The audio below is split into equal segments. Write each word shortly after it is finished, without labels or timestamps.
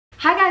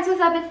Hi guys, what's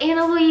up? It's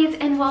AnnaLouise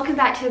and welcome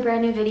back to a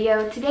brand new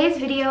video. Today's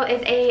video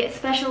is a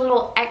special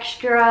little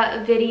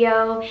extra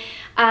video.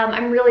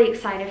 I'm really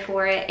excited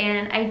for it,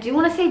 and I do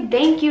want to say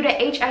thank you to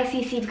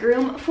HICC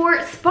GROOM for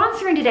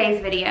sponsoring today's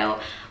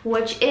video,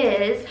 which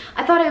is,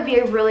 I thought it would be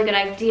a really good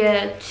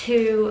idea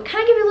to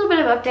kind of give you a little bit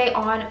of update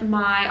on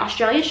my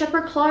Australian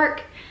Shepherd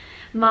Clark,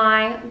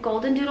 my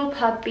Goldendoodle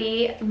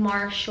puppy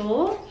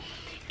Marshall,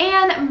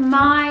 and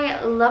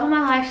my love of my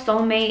life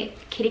soulmate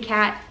kitty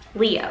cat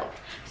Leo.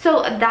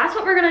 So that's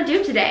what we're gonna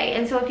do today.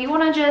 And so if you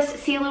wanna just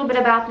see a little bit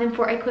about them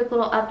for a quick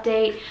little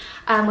update,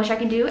 which I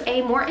can do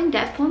a more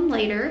in-depth one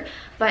later,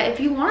 but if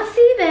you wanna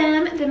see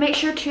them, then make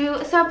sure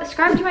to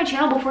subscribe to my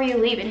channel before you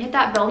leave and hit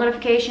that bell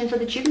notification so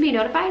that you can be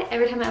notified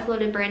every time I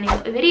upload a brand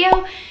new video.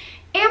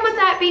 And with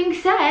that being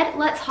said,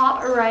 let's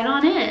hop right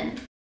on in.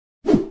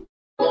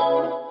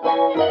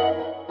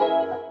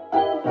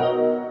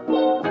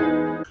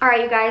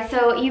 Alright you guys,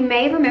 so you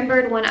may have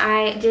remembered when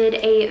I did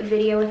a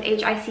video with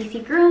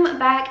HICC GROOM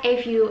back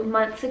a few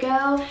months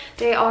ago.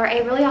 They are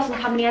a really awesome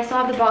company. I still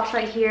have the box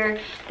right here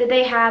that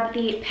they have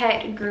the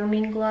pet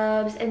grooming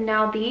gloves, and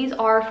now these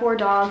are for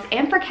dogs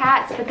and for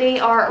cats, but they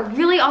are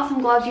really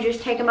awesome gloves. You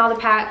just take them out of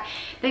the pack.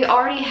 They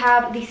already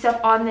have the stuff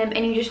on them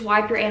and you just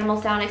wipe your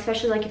animals down,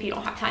 especially like if you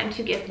don't have time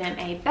to give them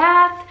a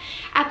bath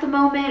at the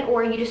moment,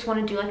 or you just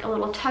want to do like a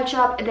little touch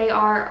up. They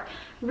are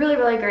really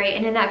great,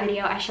 and in that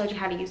video I showed you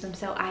how to use them,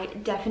 so I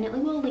definitely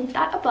will link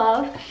that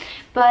above.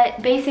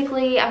 But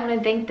basically I want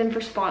to thank them for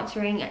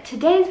sponsoring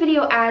today's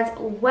video as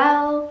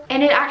well,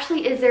 and it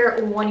actually is their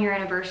 1-year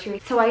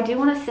anniversary, so I do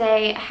want to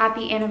say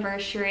happy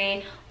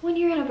anniversary,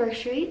 1-year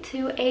anniversary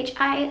to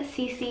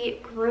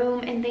HICC GROOM,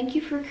 and thank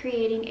you for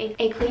creating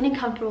a clean and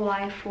comfortable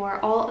life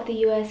for all of the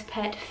US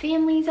pet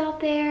families out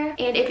there.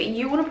 And if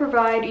you want to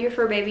provide your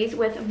fur babies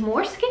with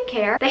more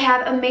skincare, they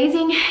have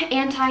amazing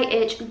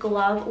anti-itch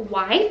glove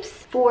wipes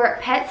for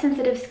pet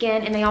sensitive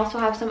skin, and they also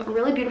have some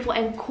really beautiful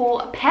and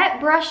cool pet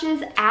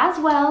brushes as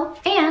well,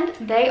 and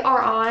they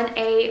are on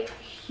a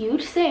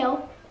huge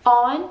sale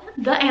on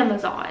the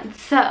Amazon,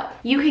 so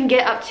you can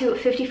get up to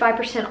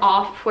 55%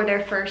 off for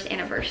their first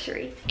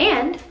anniversary,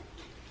 and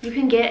you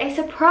can get a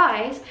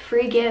surprise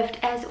free gift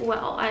as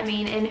well. I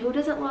mean, and who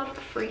doesn't love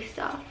free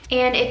stuff?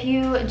 And if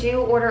you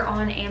do order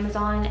on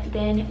Amazon,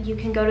 then you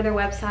can go to their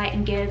website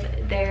and give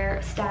their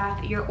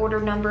staff your order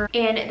number,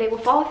 and they will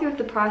follow through with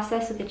the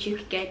process so that you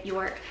can get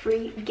your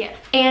free gift.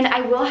 And I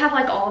will have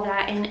like all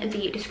that in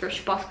the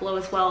description box below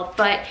as well,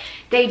 but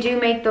they do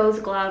make those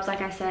gloves,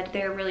 like I said,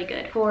 they're really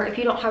good for if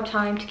you don't have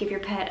time to give your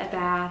pet a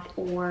bath,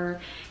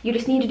 or you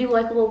just need to do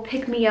like a little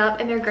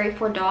pick-me-up, and they're great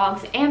for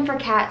dogs and for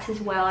cats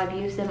as well. I've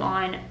used them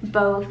on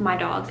both my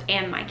dogs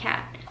and my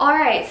cat. All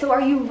right, so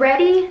are you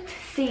ready to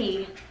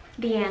see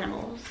the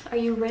animals? Are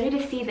you ready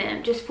to see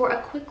them just for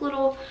a quick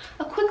little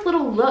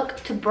look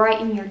to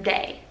brighten your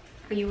day?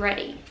 Are you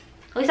ready?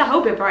 At least I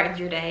hope it brightens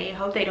your day. I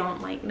hope they don't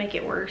like make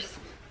it worse.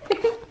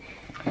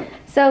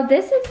 So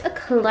this is a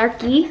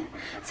Clarkie.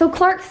 So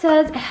Clark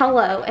says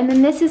hello, and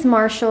then this is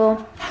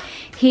Marshall.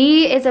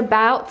 He is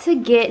about to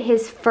get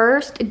his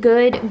first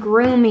good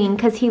grooming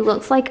because he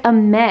looks like a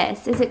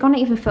mess. Is it going to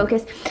even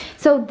focus?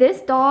 So this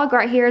dog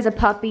right here is a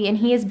puppy, and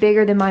he is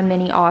bigger than my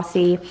mini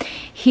Aussie.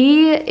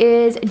 He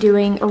is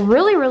doing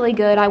really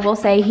good, I will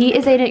say. He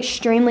is an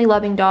extremely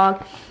loving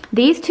dog.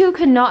 These two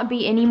could not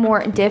be any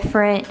more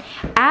different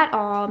at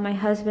all. My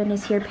husband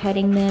is here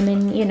petting them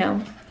and, you know,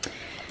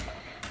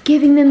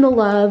 giving them the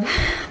love.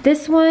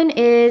 This one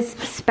is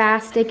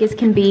spastic as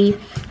can be.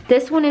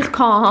 This one is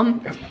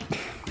calm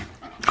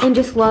and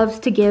just loves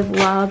to give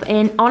love,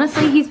 and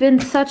honestly he's been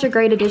such a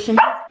great addition.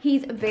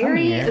 He's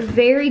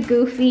very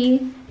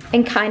goofy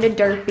and kind of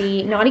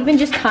derpy. Not even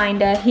just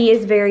kinda, he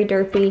is very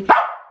derpy,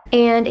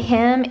 and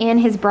him and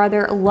his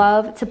brother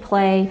love to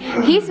play.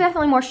 He's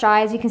definitely more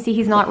shy. As you can see,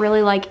 he's not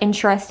really like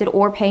interested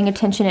or paying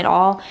attention at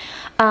all,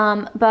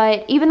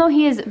 but even though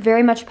he is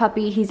very much a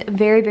puppy, he's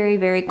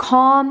very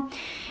calm.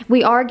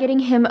 We are getting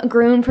him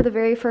groomed for the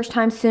very first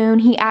time soon.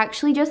 He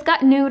actually just got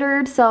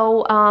neutered,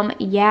 so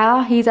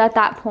yeah, he's at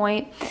that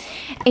point.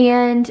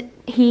 And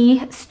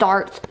he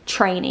starts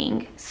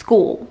training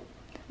school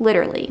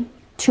literally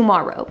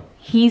tomorrow.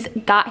 He's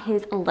got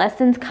his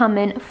lessons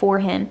coming for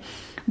him.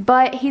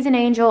 But he's an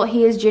angel.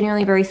 He is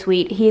genuinely very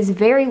sweet. He is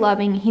very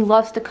loving. He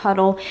loves to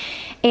cuddle.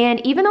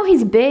 And even though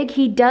he's big,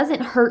 he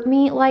doesn't hurt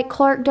me like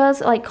Clark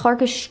does. Like,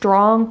 Clark is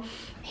strong.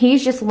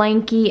 He's just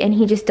lanky and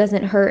he just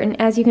doesn't hurt. And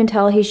as you can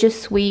tell, he's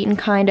just sweet and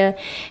kind of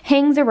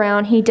hangs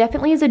around. He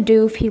definitely is a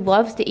doof. He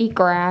loves to eat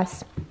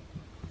grass.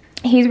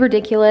 He's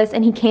ridiculous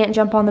and he can't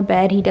jump on the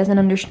bed. He doesn't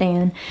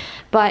understand.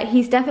 But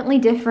he's definitely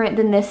different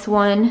than this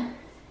one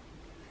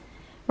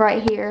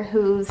right here,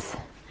 who's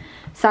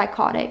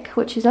psychotic,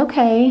 which is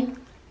okay.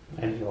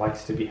 And he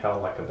likes to be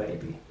held like a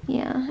baby.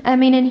 Yeah, I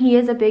mean, and he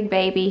is a big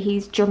baby.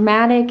 He's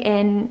dramatic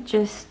and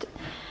just,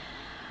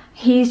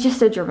 he's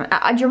just a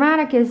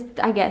dramatic is,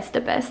 I guess,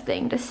 the best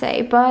thing to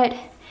say. But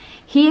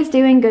he is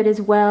doing good as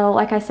well.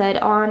 Like I said,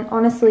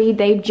 honestly,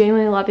 they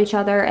genuinely love each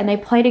other and they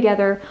play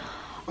together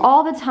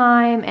all the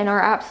time and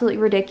are absolutely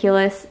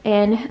ridiculous.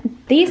 And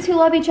these two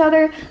love each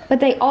other, but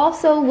they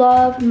also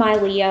love my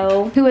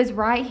Leo, who is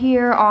right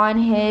here on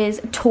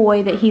his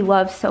toy that he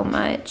loves so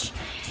much.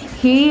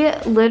 He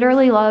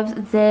literally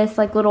loves this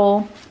like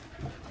little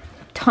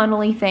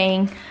tunnely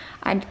thing.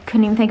 I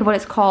couldn't even think of what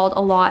it's called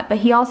a lot, but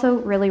he also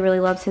really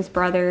loves his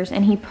brothers,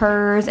 and he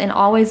purrs and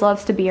always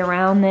loves to be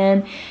around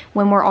them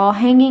when we're all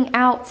hanging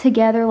out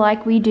together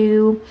like we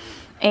do.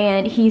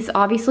 And he's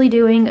obviously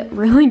doing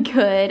really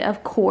good,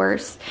 of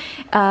course,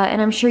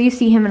 and I'm sure you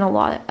see him in a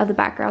lot of the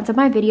backgrounds of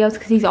my videos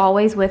because he's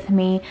always with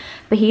me.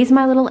 But he's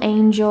my little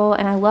angel,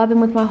 and I love him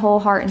with my whole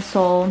heart and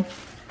soul.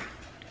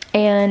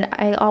 And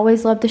I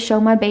always love to show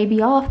my baby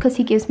off because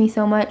he gives me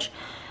so much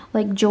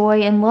like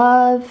joy and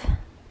love.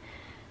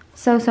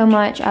 So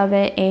much of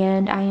it,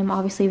 and I am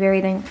obviously very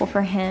thankful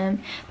for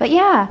him. But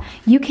yeah,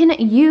 you can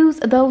use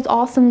those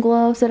awesome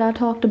gloves that I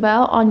talked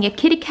about on your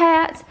kitty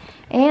cats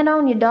and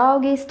on your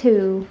doggies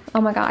too.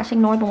 Oh my gosh,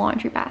 ignore the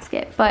laundry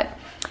basket, but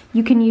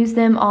you can use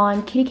them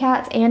on kitty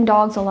cats and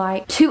dogs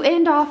alike. To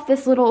end off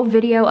this little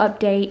video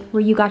update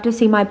where you got to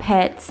see my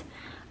pets,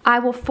 I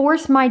will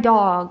force my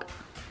dog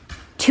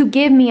to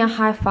give me a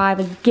high five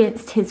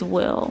against his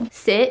will.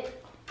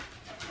 Sit.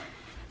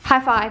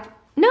 High five.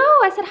 No,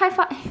 I said high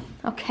five.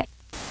 Okay.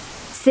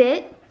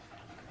 Sit.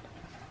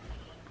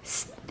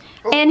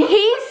 And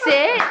he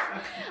sits.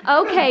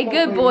 Okay,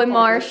 good boy,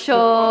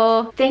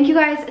 Marshall. Thank you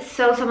guys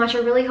so much. I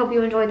really hope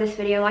you enjoyed this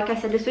video. Like I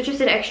said, this was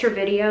just an extra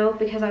video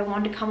because I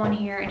wanted to come on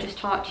here and just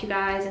talk to you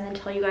guys and then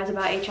tell you guys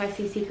about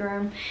HICC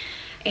GROOM.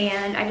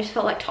 And I just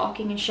felt like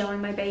talking and showing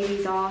my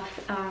babies off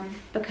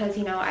because,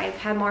 you know, I've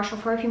had Marshall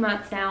for a few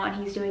months now and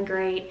he's doing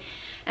great.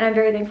 And I'm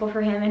very thankful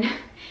for him, and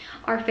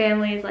our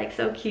family is like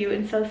so cute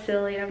and so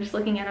silly, and I'm just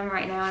looking at him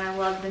right now and I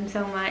love them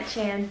so much.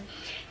 And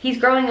he's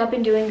growing up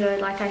and doing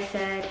good, like I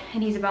said,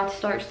 and he's about to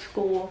start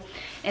school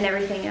and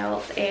everything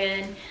else.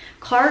 And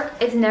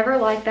Clark is never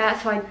like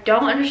that, so I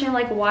don't understand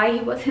like why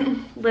he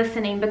wasn't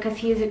listening, because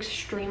he is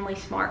extremely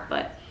smart.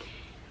 But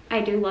I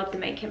do love to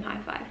make him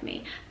high five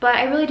me. But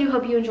I really do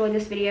hope you enjoyed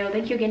this video.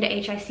 Thank you again to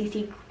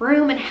HICC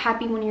GROOM, and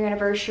happy 1-year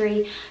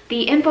anniversary.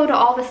 The info to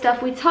all the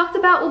stuff we talked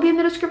about will be in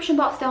the description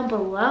box down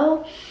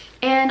below.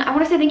 And I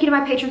want to say thank you to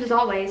my patrons as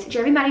always.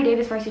 Jeremy, Maddie,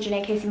 Davis, Marcy,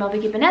 Janae, Casey, Mel,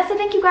 Vicky, Vanessa.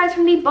 Thank you guys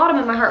from the bottom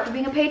of my heart for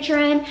being a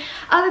patron.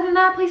 Other than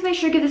that, please make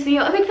sure to give this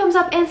video a big thumbs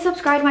up and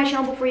subscribe to my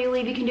channel before you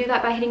leave. You can do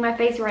that by hitting my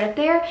face right up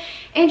there.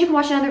 And you can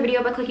watch another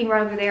video by clicking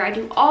right over there. I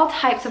do all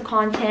types of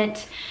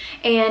content,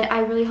 and I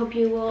really hope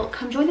you will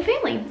come join the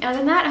family. Other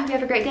than that, I hope you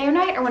have a great day or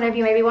night or whenever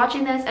you may be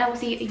watching this, and I will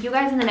see you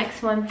guys in the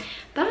next one.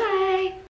 Bye!